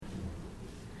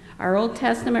Our Old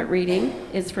Testament reading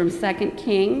is from 2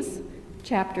 Kings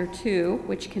chapter 2,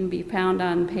 which can be found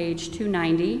on page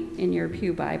 290 in your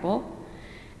Pew Bible.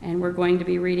 And we're going to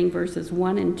be reading verses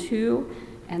 1 and 2,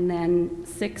 and then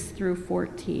 6 through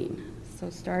 14. So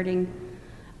starting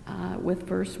with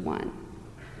verse 1.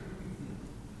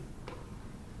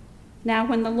 Now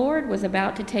when the Lord was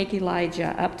about to take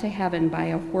Elijah up to heaven by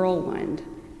a whirlwind,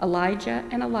 Elijah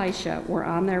and Elisha were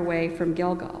on their way from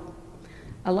Gilgal.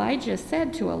 Elijah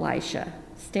said to Elisha,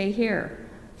 "Stay here,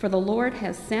 for the Lord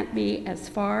has sent me as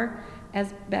far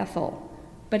as Bethel."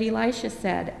 But Elisha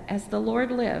said, "As the Lord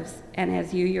lives, and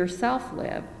as you yourself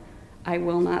live, I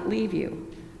will not leave you."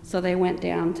 So they went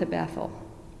down to Bethel.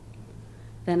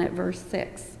 Then at verse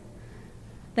 6,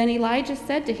 then Elijah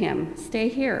said to him, "Stay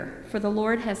here, for the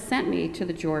Lord has sent me to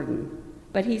the Jordan."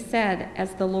 But he said,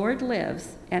 "As the Lord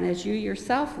lives, and as you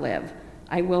yourself live,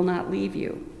 I will not leave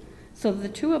you." So the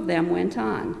two of them went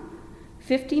on.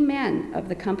 50 men of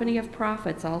the company of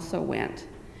prophets also went,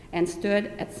 and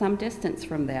stood at some distance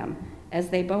from them, as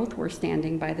they both were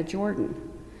standing by the Jordan.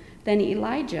 Then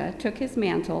Elijah took his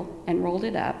mantle and rolled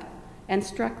it up, and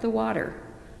struck the water.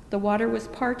 The water was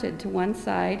parted to one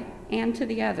side and to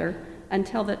the other,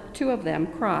 until the two of them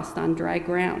crossed on dry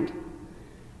ground.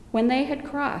 When they had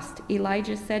crossed,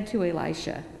 Elijah said to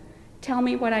Elisha, "Tell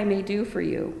me what I may do for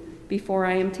you before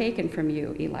I am taken from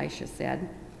you," Elisha said.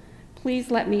 "Please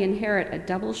let me inherit a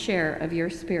double share of your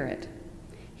spirit."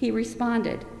 He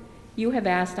responded, "You have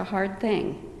asked a hard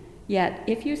thing. Yet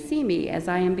if you see me as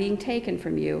I am being taken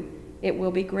from you, it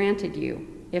will be granted you.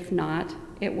 If not,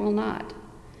 it will not."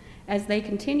 As they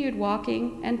continued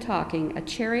walking and talking, a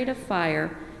chariot of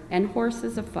fire and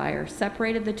horses of fire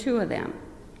separated the two of them.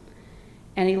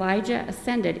 And Elijah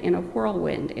ascended in a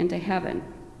whirlwind into heaven.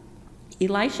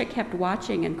 Elisha kept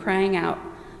watching and crying out,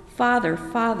 "Father,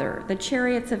 Father, the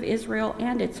chariots of Israel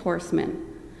and its horsemen."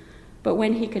 But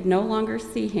when he could no longer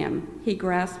see him, he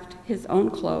grasped his own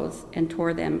clothes and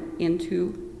tore them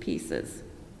into pieces.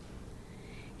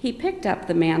 He picked up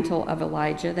the mantle of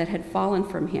Elijah that had fallen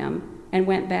from him and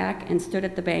went back and stood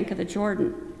at the bank of the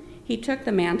Jordan. He took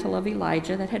the mantle of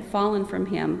Elijah that had fallen from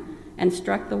him and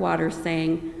struck the water,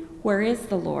 saying, "Where is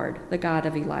the Lord, the God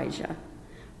of Elijah?"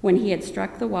 When he had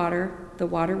struck the water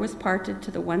was parted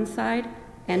to the one side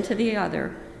and to the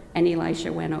other, and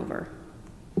Elisha went over.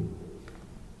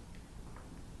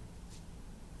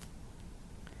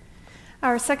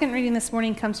 Our second reading this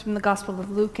morning comes from the Gospel of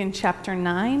Luke in chapter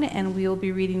 9, and we will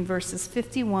be reading verses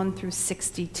 51 through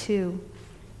 62.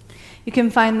 You can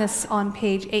find this on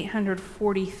page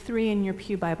 843 in your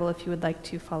Pew Bible if you would like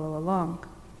to follow along.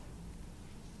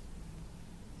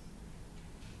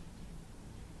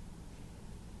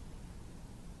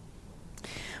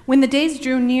 When the days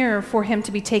drew near for him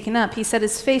to be taken up, he set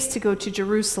his face to go to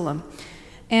Jerusalem,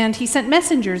 and he sent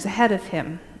messengers ahead of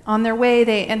him. On their way,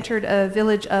 they entered a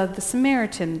village of the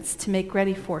Samaritans to make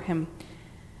ready for him.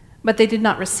 But they did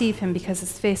not receive him because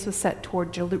his face was set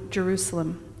toward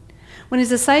Jerusalem. When his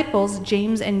disciples,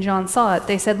 James and John, saw it,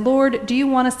 they said, "Lord, do you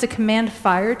want us to command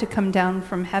fire to come down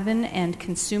from heaven and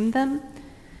consume them?"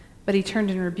 But he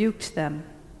turned and rebuked them.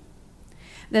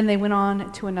 Then they went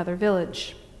on to another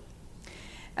village.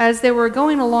 As they were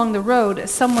going along the road,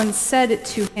 someone said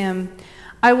to him,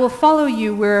 "I will follow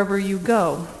you wherever you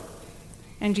go."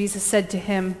 And Jesus said to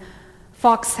him,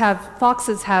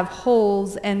 Foxes have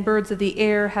holes, and birds of the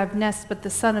air have nests, but the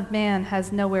Son of Man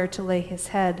has nowhere to lay his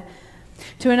head."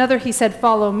 To another he said,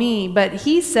 "Follow me." But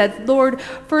he said, "Lord,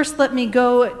 first let me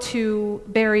go to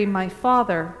bury my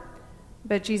father."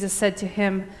 But Jesus said to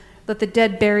him, "Let the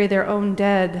dead bury their own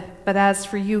dead, but as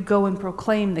for you, go and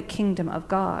proclaim the kingdom of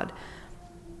God."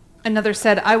 Another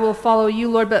said, "I will follow you,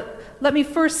 Lord, but let me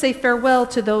first say farewell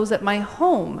to those at my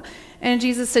home." And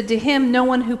Jesus said to him, "No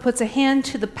one who puts a hand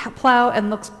to the plow and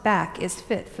looks back is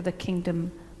fit for the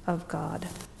kingdom of God."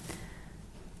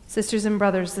 Sisters and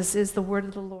brothers, this is the word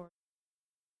of the Lord.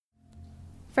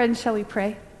 Friends, shall we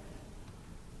pray?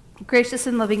 Gracious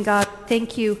and loving God,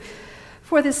 thank you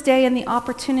for this day and the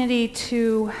opportunity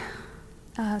to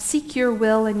seek your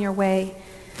will and your way.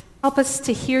 Help us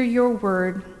to hear your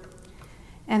word,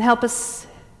 and help us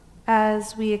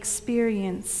as we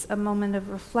experience a moment of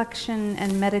reflection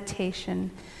and meditation,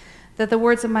 that the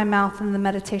words of my mouth and the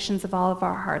meditations of all of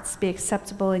our hearts be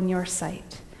acceptable in your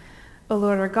sight. O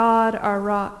Lord, our God, our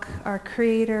rock, our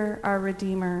creator, our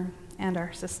redeemer, and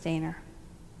our sustainer.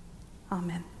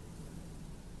 Amen.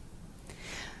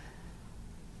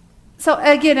 So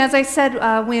again, as I said,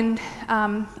 when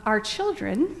our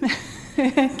children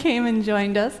came and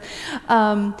joined us,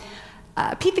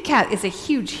 Pete the cat is a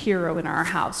huge hero in our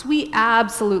house. We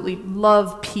absolutely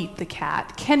love Pete the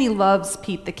cat. Kenny loves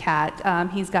Pete the cat.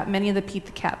 He's got many of the Pete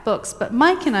the cat books, but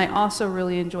Mike and I also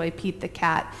really enjoy Pete the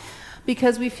cat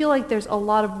because we feel like there's a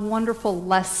lot of wonderful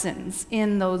lessons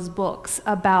in those books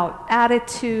about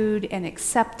attitude and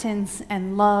acceptance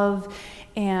and love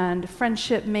and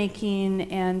friendship making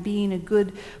and being a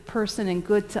good person and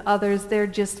good to others. They're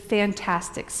just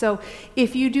fantastic. So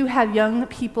if you do have young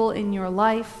people in your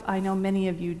life, I know many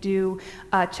of you do,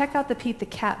 check out the Pete the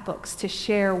Cat books to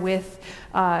share with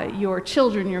your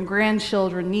children, your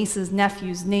grandchildren, nieces,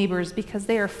 nephews, neighbors, because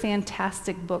they are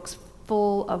fantastic books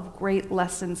full of great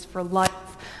lessons for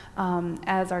life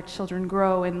as our children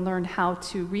grow and learn how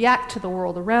to react to the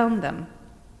world around them.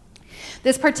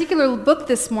 This particular book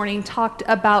this morning talked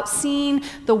about seeing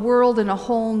the world in a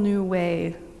whole new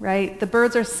way, right? The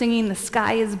birds are singing, the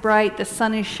sky is bright, the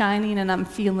sun is shining, and I'm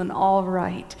feeling all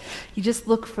right. You just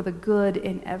look for the good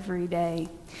in every day.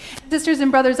 Sisters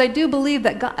and brothers, I do believe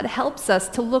that God helps us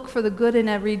to look for the good in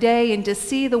every day and to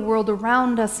see the world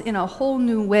around us in a whole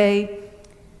new way.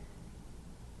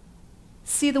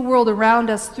 See the world around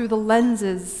us through the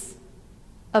lenses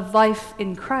of life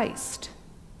in Christ.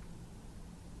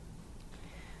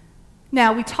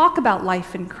 Now, we talk about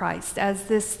life in Christ as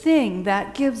this thing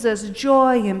that gives us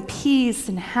joy and peace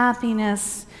and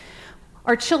happiness.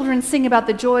 Our children sing about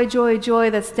the joy, joy, joy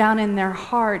that's down in their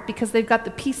heart because they've got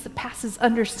the peace that passes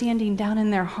understanding down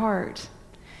in their heart.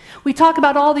 We talk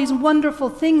about all these wonderful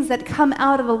things that come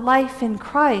out of a life in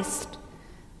Christ.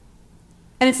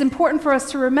 And it's important for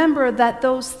us to remember that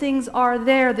those things are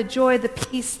there, the joy, the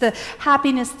peace, the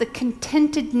happiness, the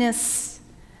contentedness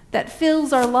that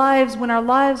fills our lives when our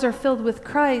lives are filled with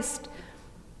Christ.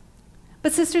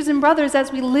 But sisters and brothers,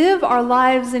 as we live our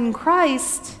lives in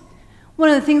Christ, one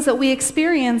of the things that we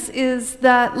experience is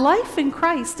that life in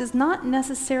Christ is not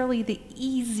necessarily the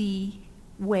easy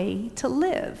way to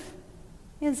live,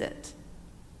 is it?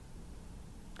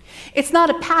 It's not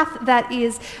a path that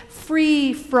is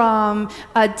free from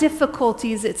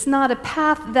difficulties. It's not a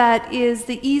path that is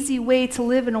the easy way to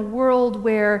live in a world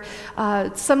where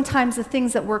sometimes the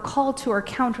things that we're called to are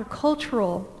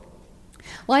countercultural.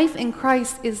 Life in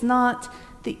Christ is not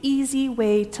the easy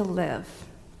way to live.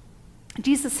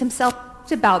 Jesus himself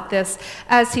talked about this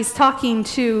as he's talking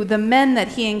to the men that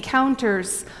he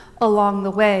encounters along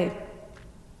the way.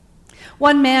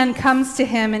 One man comes to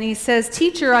him and he says,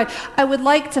 "Teacher, I would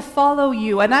like to follow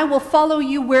you, and I will follow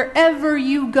you wherever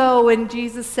you go." And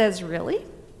Jesus says, "Really?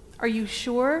 Are you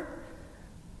sure?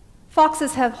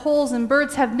 Foxes have holes and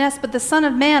birds have nests, but the Son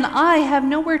of Man, I have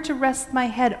nowhere to rest my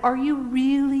head. Are you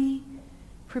really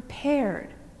prepared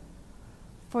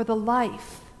for the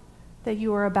life that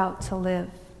you are about to live?"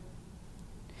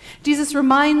 Jesus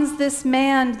reminds this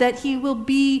man that he will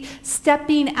be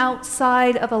stepping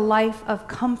outside of a life of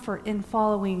comfort in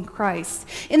following Christ.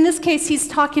 In this case, he's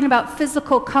talking about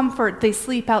physical comfort. They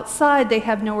sleep outside, they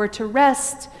have nowhere to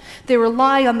rest. They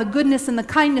rely on the goodness and the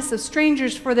kindness of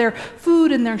strangers for their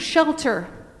food and their shelter.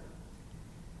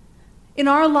 In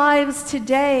our lives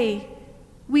today,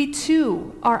 we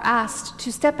too are asked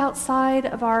to step outside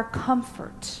of our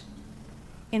comfort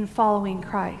in following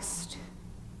Christ.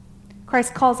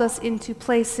 Christ calls us into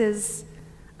places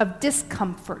of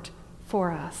discomfort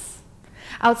for us,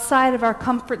 outside of our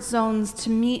comfort zones, to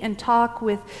meet and talk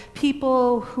with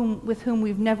people with whom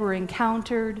we've never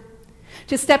encountered,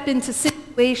 to step into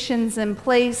situations and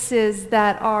places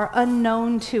that are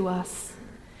unknown to us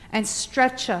and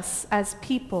stretch us as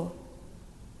people.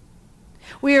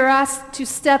 We are asked to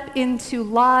step into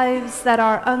lives that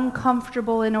are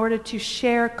uncomfortable in order to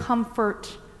share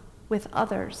comfort with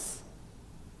others.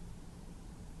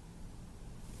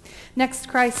 Next,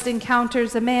 Christ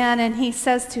encounters a man and he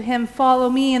says to him, "Follow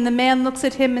me." And the man looks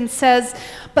at him and says,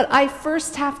 "But I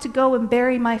first have to go and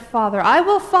bury my father." "I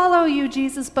will follow you,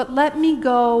 Jesus, but let me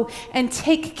go and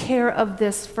take care of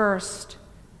this first."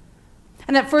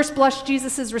 And at first blush,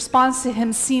 Jesus' response to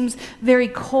him seems very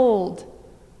cold.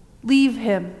 "Leave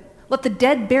him. Let the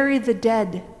dead bury the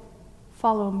dead.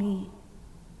 Follow me."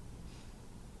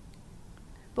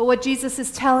 But what Jesus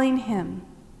is telling him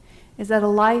is that a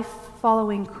life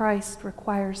following Christ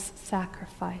requires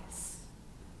sacrifice.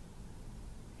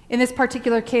 In this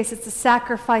particular case, it's the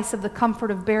sacrifice of the comfort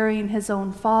of burying his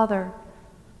own father.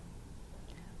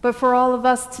 But for all of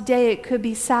us today, it could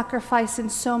be sacrifice in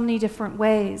so many different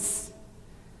ways.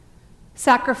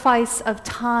 Sacrifice of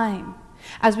time,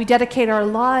 as we dedicate our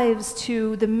lives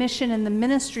to the mission and the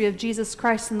ministry of Jesus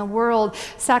Christ in the world.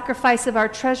 Sacrifice of our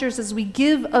treasures as we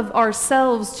give of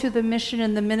ourselves to the mission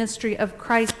and the ministry of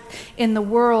Christ in the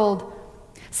world.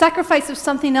 Sacrifice of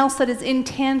something else that is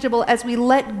intangible as we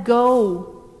let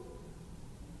go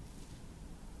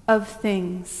of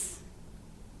things.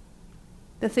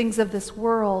 The things of this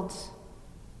world,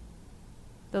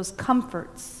 those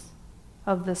comforts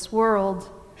of this world,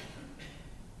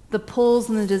 the pulls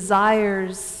and the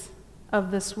desires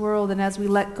of this world. And as we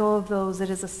let go of those, it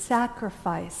is a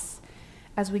sacrifice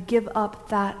as we give up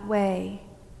that way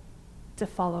to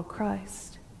follow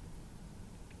Christ.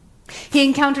 He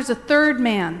encounters a third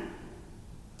man.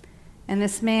 And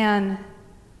this man,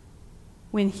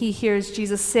 when he hears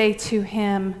Jesus say to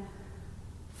him,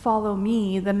 "Follow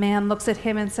me," the man looks at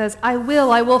him and says, I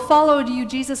will follow you,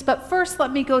 Jesus, but first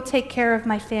let me go take care of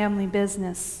my family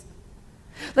business.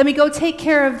 Let me go take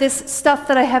care of this stuff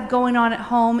that I have going on at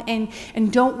home,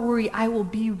 and don't worry, I will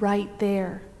be right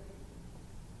there.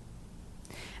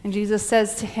 And Jesus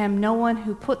says to him, no one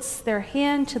who puts their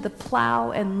hand to the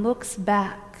plow and looks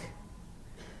back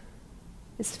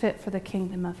is fit for the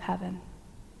kingdom of heaven.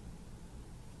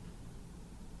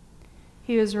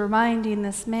 He was reminding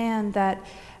this man that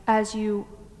as you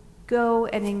go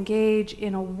and engage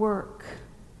in a work,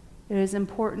 it is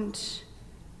important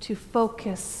to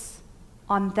focus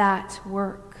on that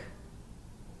work.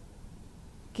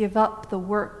 Give up the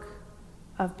work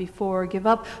of before. Give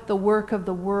up the work of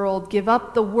the world. Give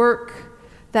up the work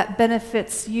that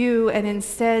benefits you, and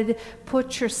instead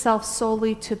put yourself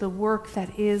solely to the work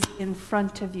that is in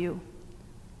front of you.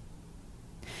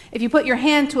 If you put your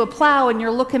hand to a plow and you're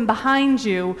looking behind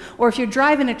you, or if you're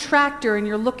driving a tractor and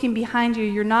you're looking behind you,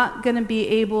 you're not going to be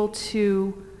able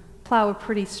to plow a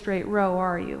pretty straight row,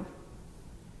 are you?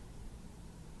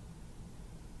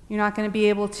 You're not going to be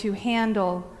able to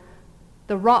handle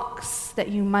the rocks that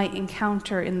you might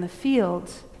encounter in the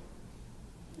field.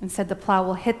 Instead, the plow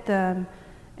will hit them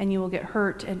and you will get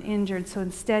hurt and injured. So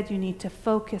instead, you need to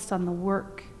focus on the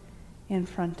work in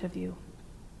front of you.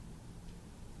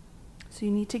 So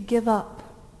you need to give up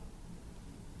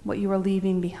what you are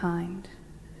leaving behind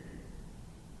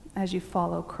as you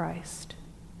follow Christ.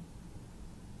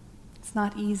 It's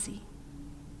not easy.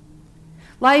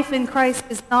 Life in Christ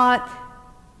is not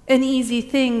an easy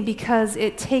thing because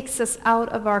it takes us out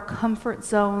of our comfort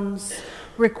zones,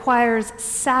 requires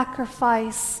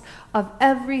sacrifice of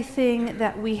everything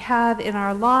that we have in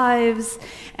our lives,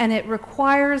 and it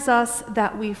requires us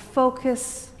that we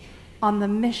focus on the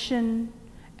mission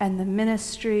and the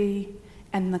ministry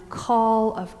and the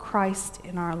call of Christ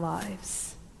in our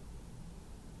lives.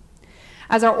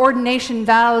 As our ordination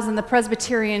vows in the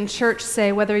Presbyterian Church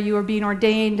say, whether you are being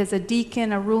ordained as a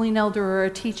deacon, a ruling elder, or a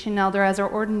teaching elder, as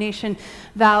our ordination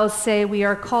vows say, we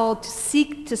are called to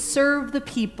seek to serve the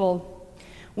people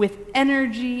with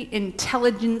energy,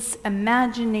 intelligence,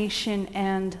 imagination,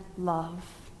 and love.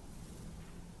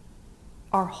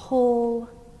 Our whole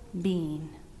being.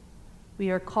 We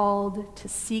are called to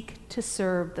seek to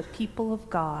serve the people of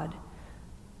God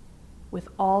with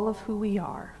all of who we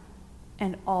are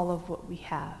and all of what we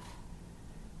have.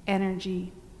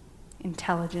 Energy,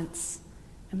 intelligence,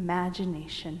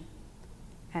 imagination,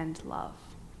 and love.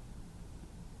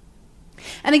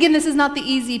 And again, this is not the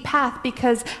easy path,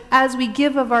 because as we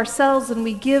give of ourselves and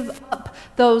we give up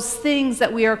those things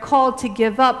that we are called to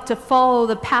give up to follow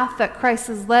the path that Christ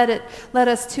has led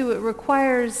us to, it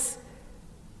requires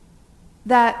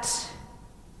that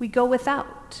we go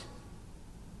without.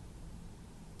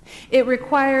 It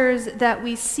requires that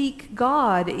we seek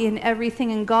God in everything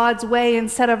in God's way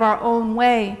instead of our own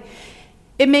way.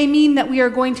 It may mean that we are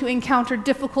going to encounter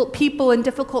difficult people and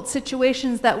difficult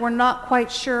situations that we're not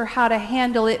quite sure how to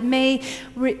handle. It may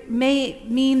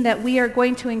mean that we are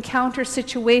going to encounter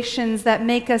situations that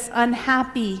make us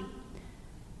unhappy,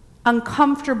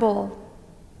 uncomfortable.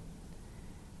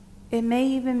 It may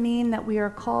even mean that we are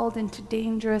called into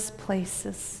dangerous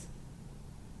places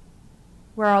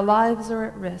where our lives are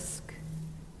at risk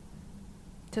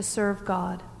to serve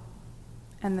God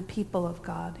and the people of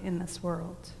God in this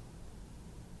world.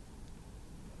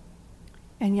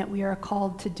 And yet we are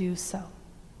called to do so.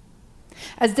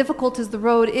 As difficult as the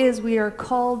road is, we are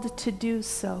called to do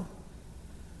so.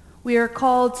 We are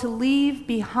called to leave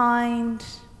behind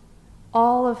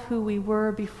all of who we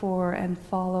were before and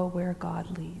follow where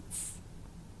God leads.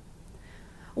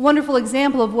 A wonderful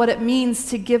example of what it means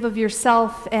to give of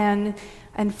yourself and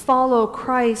follow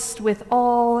Christ with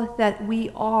all that we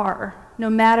are, no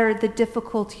matter the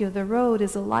difficulty of the road,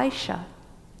 is Elisha.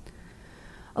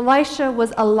 Elisha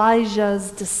was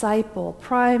Elijah's disciple,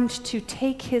 primed to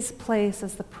take his place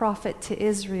as the prophet to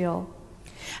Israel.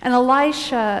 And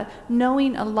Elisha,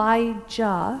 knowing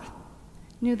Elijah,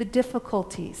 knew the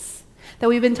difficulties that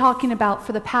we've been talking about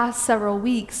for the past several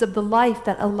weeks of the life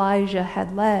that Elijah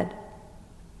had led.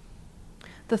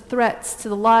 the threats to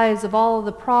the lives of all of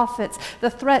the prophets, the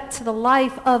threat to the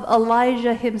life of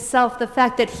Elijah himself, the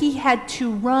fact that he had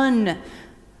to run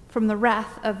from the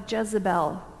wrath of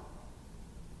Jezebel.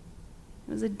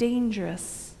 It was a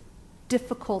dangerous,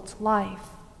 difficult life.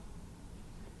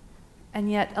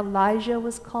 And yet Elijah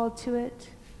was called to it,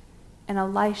 and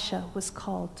Elisha was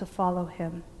called to follow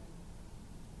him.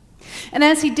 And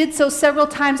as he did so several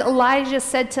times, Elijah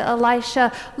said to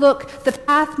Elisha, "Look, the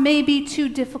path may be too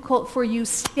difficult for you.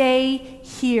 Stay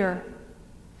here."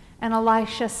 And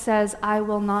Elisha says, "I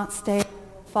will not stay, I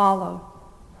will follow."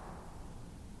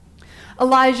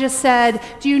 Elijah said,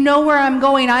 "Do you know where I'm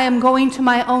going? I am going to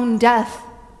my own death."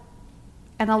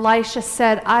 And Elisha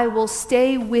said, "I will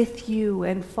stay with you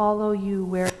and follow you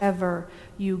wherever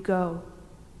you go."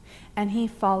 And he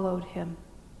followed him.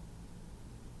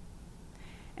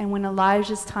 And when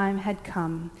Elijah's time had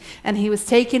come, and he was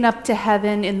taken up to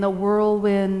heaven in the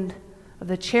whirlwind of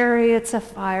the chariots of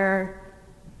fire,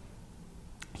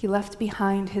 he left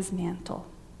behind his mantle,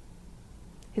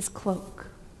 his cloak.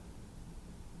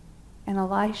 And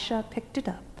Elisha picked it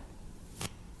up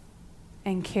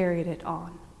and carried it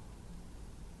on.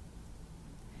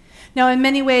 Now, in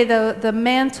many ways, the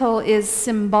mantle is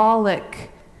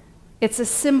symbolic. It's a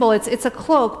symbol, it's a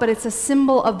cloak, but it's a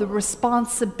symbol of the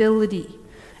responsibility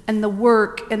and the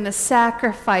work and the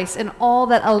sacrifice and all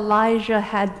that Elijah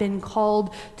had been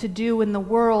called to do in the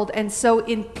world. And so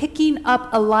in picking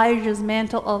up Elijah's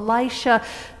mantle, Elisha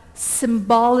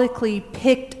symbolically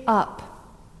picked up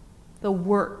the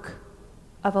work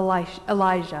of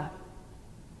Elijah.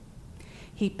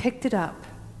 He picked it up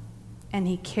and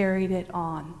he carried it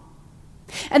on.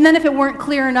 And then if it weren't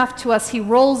clear enough to us, he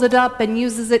rolls it up and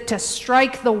uses it to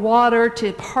strike the water,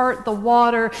 to part the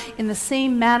water in the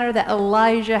same manner that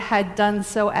Elijah had done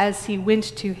so as he went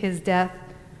to his death,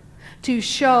 to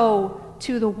show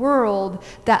to the world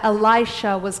that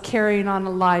Elisha was carrying on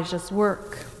Elijah's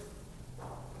work.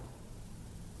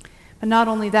 But not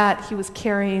only that, he was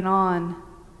carrying on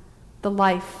the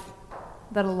life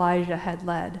that Elijah had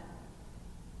led,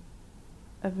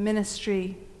 of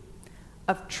ministry,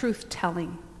 of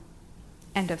truth-telling,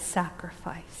 and of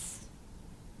sacrifice.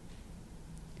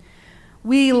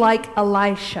 We, like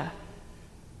Elisha,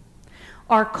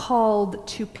 are called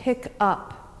to pick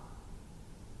up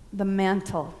the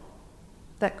mantle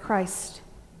that Christ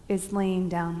is laying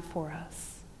down for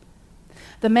us.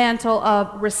 The mantle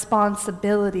of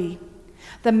responsibility,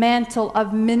 the mantle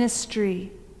of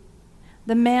ministry,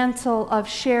 the mantle of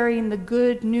sharing the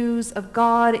good news of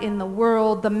God in the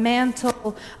world, the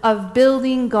mantle of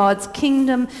building God's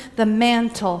kingdom, the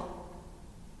mantle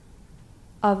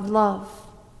of love.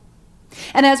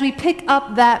 And as we pick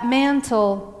up that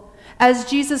mantle, as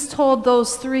Jesus told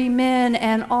those 3 men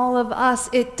and all of us,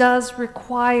 it does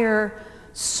require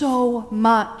so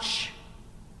much.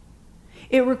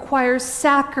 It requires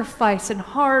sacrifice and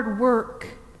hard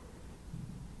work.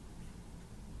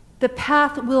 The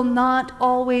path will not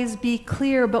always be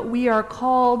clear, but we are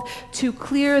called to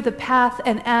clear the path,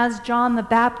 and as John the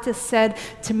Baptist said,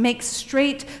 to make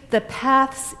straight the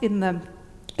paths in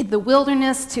the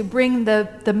wilderness, to bring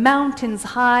the mountains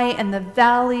high and the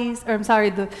valleys,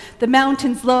 the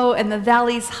mountains low and the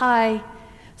valleys high,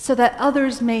 so that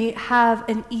others may have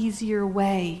an easier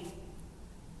way.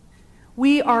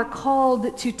 We are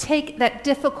called to take that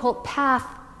difficult path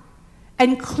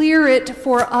and clear it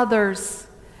for others,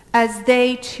 as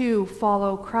they too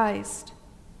follow Christ.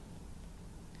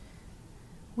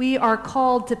 We are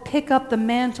called to pick up the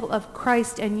mantle of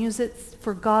Christ and use it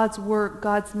for God's work,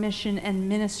 God's mission and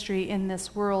ministry in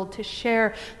this world, to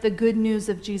share the good news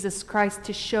of Jesus Christ,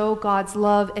 to show God's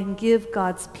love and give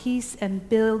God's peace and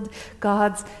build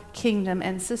God's kingdom.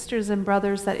 And sisters and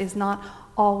brothers, that is not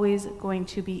always going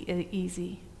to be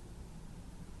easy.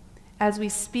 As we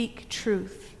speak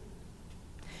truth,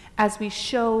 as we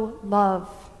show love,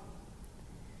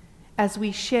 as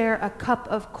we share a cup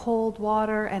of cold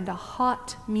water and a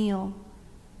hot meal,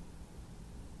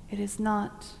 it is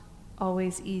not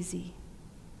always easy.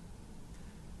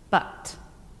 But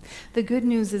the good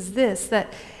news is this,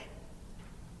 that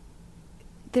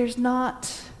there's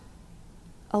not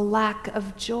a lack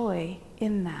of joy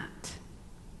in that.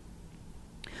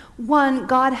 One,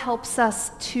 God helps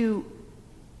us to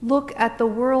look at the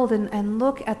world and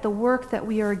look at the work that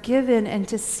we are given and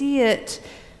to see it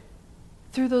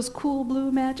through those cool blue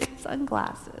magic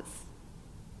sunglasses.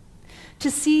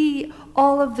 To see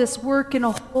all of this work in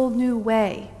a whole new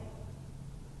way.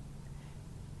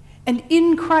 And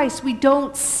in Christ, we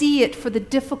don't see it for the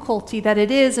difficulty that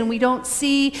it is, and we don't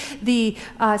see the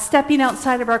stepping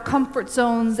outside of our comfort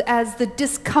zones as the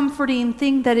discomforting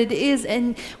thing that it is,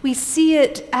 and we see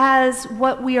it as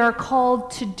what we are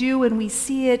called to do, and we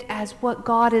see it as what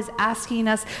God is asking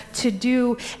us to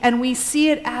do, and we see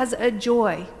it as a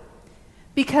joy,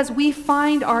 because we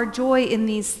find our joy in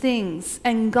these things,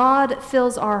 and God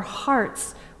fills our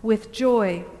hearts with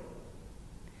joy.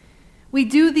 We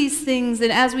do these things,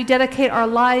 and as we dedicate our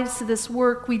lives to this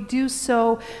work, we do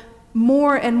so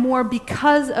more and more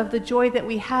because of the joy that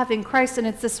we have in Christ. And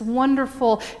it's this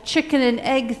wonderful chicken and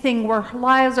egg thing where our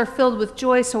lives are filled with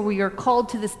joy, so we are called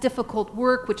to this difficult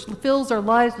work, which fills our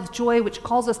lives with joy, which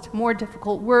calls us to more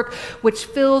difficult work, which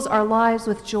fills our lives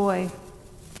with joy.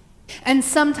 And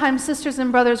sometimes, sisters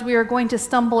and brothers, we are going to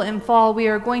stumble and fall. We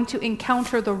are going to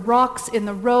encounter the rocks in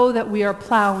the road that we are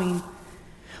plowing.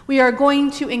 We are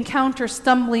going to encounter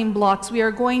stumbling blocks. We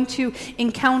are going to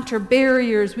encounter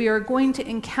barriers. We are going to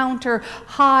encounter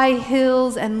high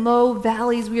hills and low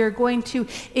valleys. We are going to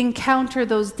encounter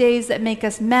those days that make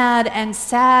us mad and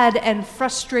sad and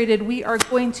frustrated. We are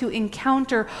going to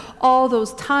encounter all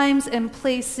those times and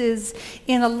places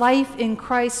in a life in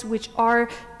Christ which are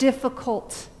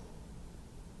difficult.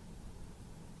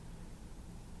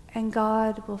 And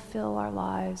God will fill our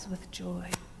lives with joy,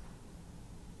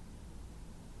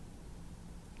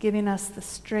 giving us the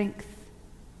strength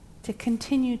to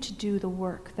continue to do the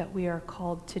work that we are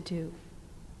called to do.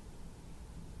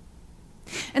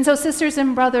 And so, sisters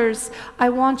and brothers, I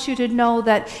want you to know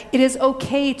that it is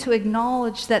okay to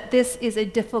acknowledge that this is a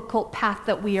difficult path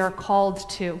that we are called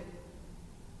to.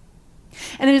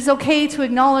 And it is okay to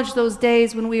acknowledge those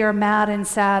days when we are mad and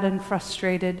sad and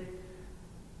frustrated.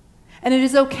 And it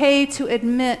is okay to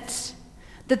admit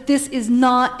that this is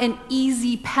not an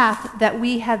easy path that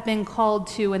we have been called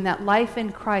to, and that life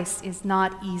in Christ is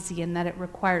not easy, and that it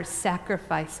requires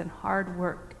sacrifice and hard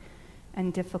work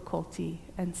and difficulty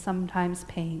and sometimes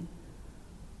pain.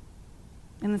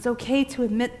 And it's okay to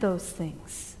admit those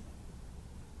things.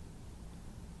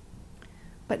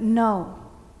 But know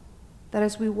that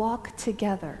as we walk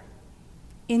together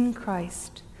in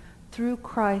Christ, through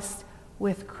Christ,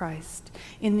 with Christ,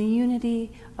 in the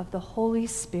unity of the Holy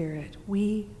Spirit,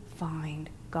 we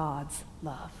find God's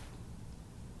love.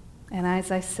 And as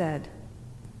I said,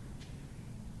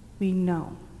 we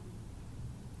know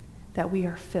that we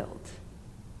are filled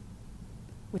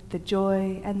with the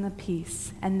joy and the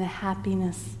peace and the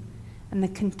happiness and the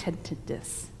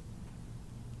contentedness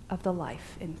of the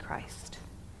life in Christ.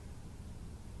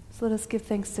 So let us give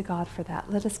thanks to God for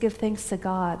that. Let us give thanks to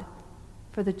God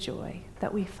for the joy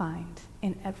that we find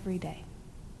in every day.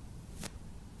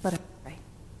 Let us pray.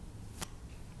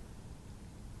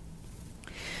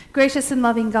 Gracious and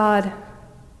loving God,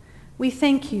 we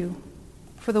thank you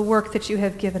for the work that you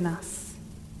have given us.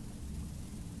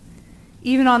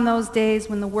 Even on those days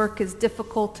when the work is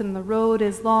difficult and the road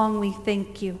is long, we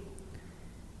thank you.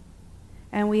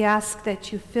 And we ask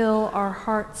that you fill our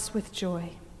hearts with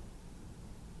joy.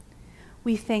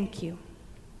 We thank you.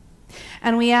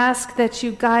 And we ask that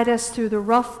you guide us through the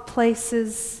rough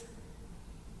places.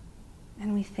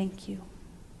 And we thank you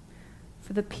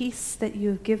for the peace that you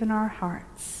have given our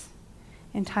hearts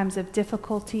in times of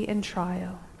difficulty and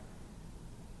trial.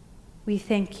 We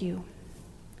thank you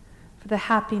for the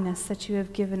happiness that you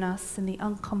have given us in the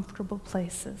uncomfortable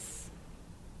places.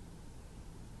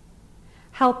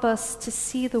 Help us to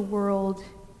see the world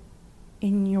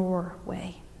in your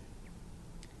way,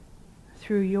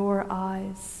 through your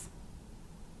eyes,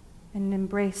 and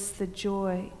embrace the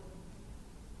joy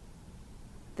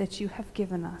that you have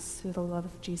given us through the love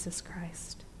of Jesus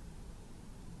Christ.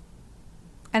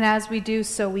 And as we do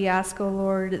so, we ask, O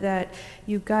Lord, that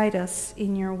you guide us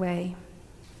in your way.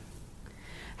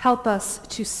 Help us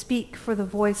to speak for the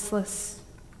voiceless,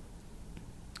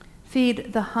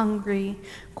 feed the hungry,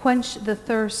 quench the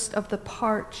thirst of the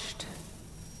parched,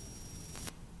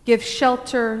 give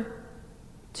shelter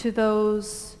to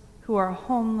those who are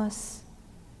homeless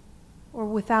or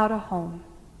without a home.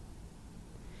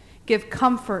 Give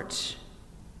comfort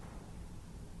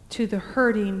to the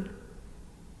hurting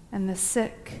and the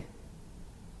sick.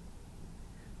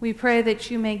 We pray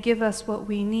that you may give us what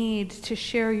we need to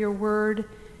share your word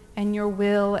and your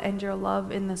will and your love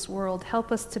in this world.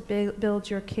 Help us to build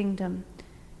your kingdom.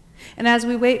 And as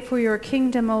we wait for your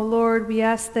kingdom, O Lord, we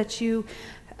ask that you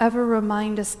ever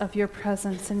remind us of your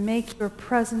presence and make your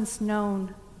presence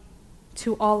known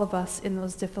to all of us in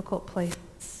those difficult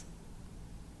places.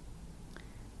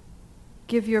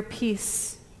 Give your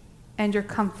peace and your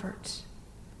comfort.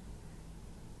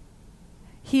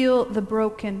 Heal the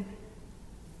broken.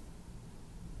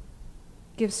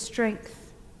 Give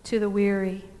strength to the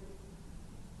weary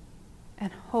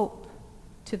and hope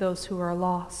to those who are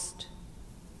lost.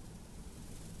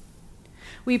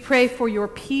 We pray for your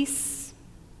peace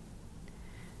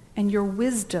and your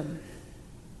wisdom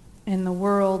in the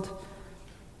world,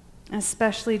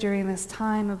 especially during this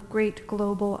time of great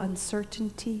global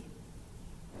uncertainty.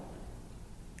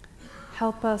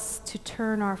 Help us to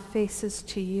turn our faces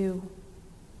to you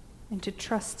and to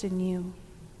trust in you.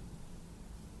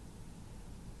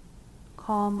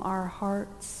 Calm our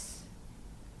hearts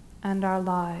and our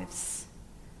lives,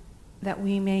 that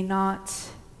we may not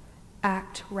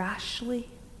act rashly,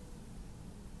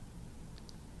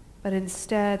 but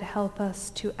instead help us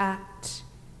to act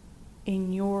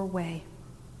in your way,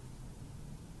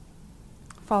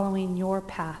 following your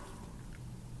path,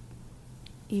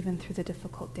 even through the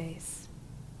difficult days.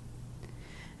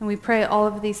 And we pray all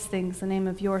of these things in the name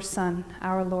of your Son,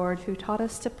 our Lord, who taught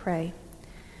us to pray,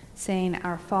 saying,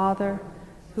 Our Father,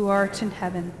 who art in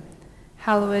heaven,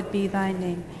 hallowed be thy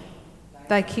name.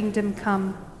 Thy kingdom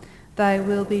come, thy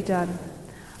will be done,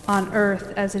 on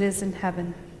earth as it is in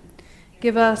heaven.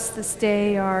 Give us this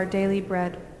day our daily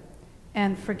bread,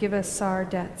 and forgive us our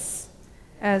debts,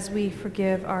 as we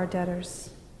forgive our debtors.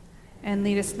 And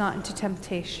lead us not into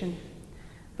temptation,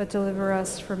 but deliver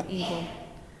us from evil.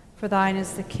 For thine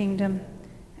is the kingdom,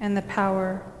 and the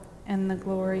power, and the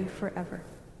glory forever.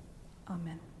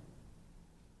 Amen.